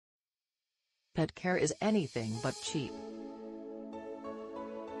pet care is anything but cheap.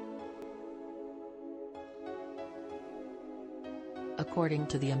 According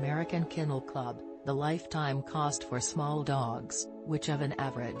to the American Kennel Club, the lifetime cost for small dogs, which have an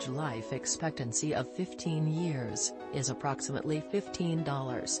average life expectancy of 15 years, is approximately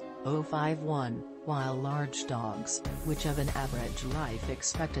 $15.051, while large dogs, which have an average life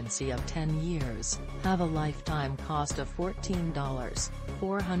expectancy of 10 years, have a lifetime cost of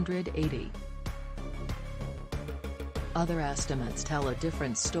 $14.480. Other estimates tell a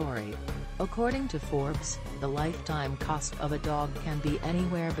different story. According to Forbes, the lifetime cost of a dog can be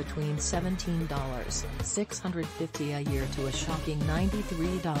anywhere between $17.650 a year to a shocking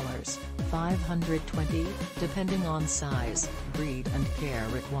 $93.520, depending on size, breed and care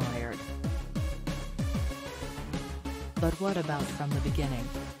required. But what about from the beginning?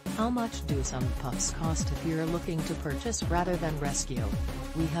 How much do some pups cost if you're looking to purchase rather than rescue?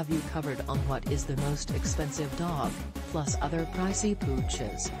 We have you covered on what is the most expensive dog, plus other pricey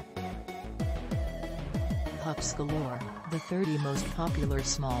pooches. Pups galore, the 30 most popular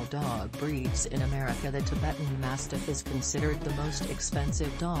small dog breeds in America. The Tibetan Mastiff is considered the most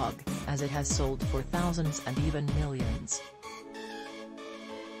expensive dog, as it has sold for thousands and even millions.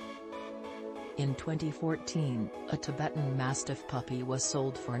 In 2014, a Tibetan Mastiff puppy was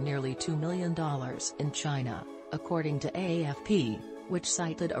sold for nearly $2 million in China, according to AFP, which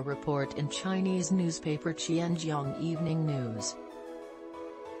cited a report in Chinese newspaper Qianjiang Evening News.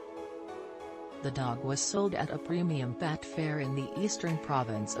 The dog was sold at a premium pet fair in the eastern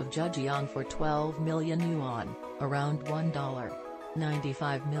province of Zhejiang for 12 million yuan, around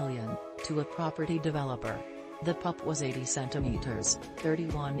 $1.95 million, to a property developer. The pup was 80 centimeters,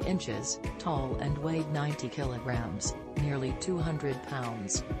 31 inches, tall and weighed 90 kilograms, nearly 200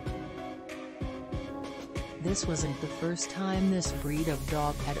 pounds. This wasn't the first time this breed of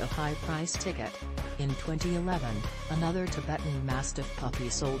dog had a high price ticket. In 2011, another Tibetan Mastiff puppy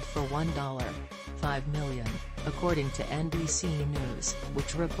sold for $1.5 million, according to NBC News,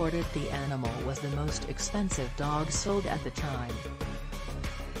 which reported the animal was the most expensive dog sold at the time.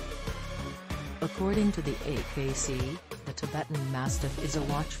 According to the AKC, the Tibetan Mastiff is a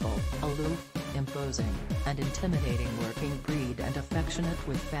watchful, aloof, imposing, and intimidating working breed and affectionate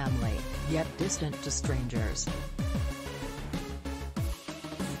with family, yet distant to strangers.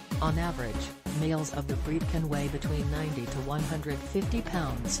 On average, males of the breed can weigh between 90 to 150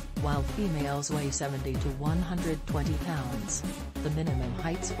 pounds, while females weigh 70 to 120 pounds. The minimum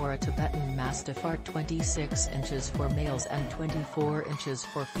heights for a Tibetan Mastiff are 26 inches for males and 24 inches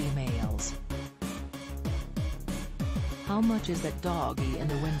for females. How much is that doggie in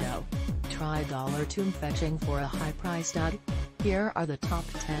the window? Try $2 fetching for a high-priced dog? Here are the top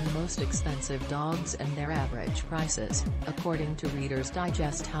 10 most expensive dogs and their average prices, according to Reader's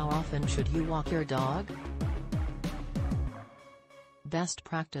Digest. How often should you walk your dog? Best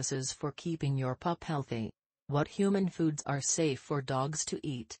practices for keeping your pup healthy. What human foods are safe for dogs to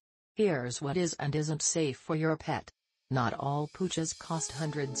eat? Here's what is and isn't safe for your pet. Not all pooches cost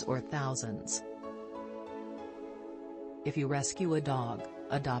hundreds or thousands. If you rescue a dog,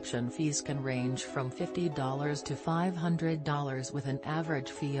 adoption fees can range from $50 to $500 with an average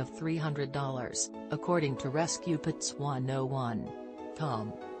fee of $300, according to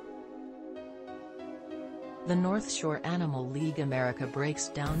RescuePets101.com. The North Shore Animal League America breaks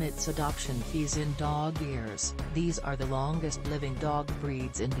down its adoption fees in dog years. These are the longest living dog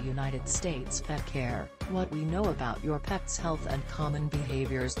breeds in the United States. Pet care, what we know about your pet's health and common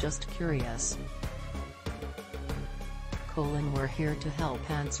behaviors. Just curious. We're here to help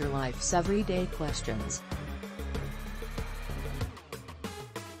answer life's everyday questions.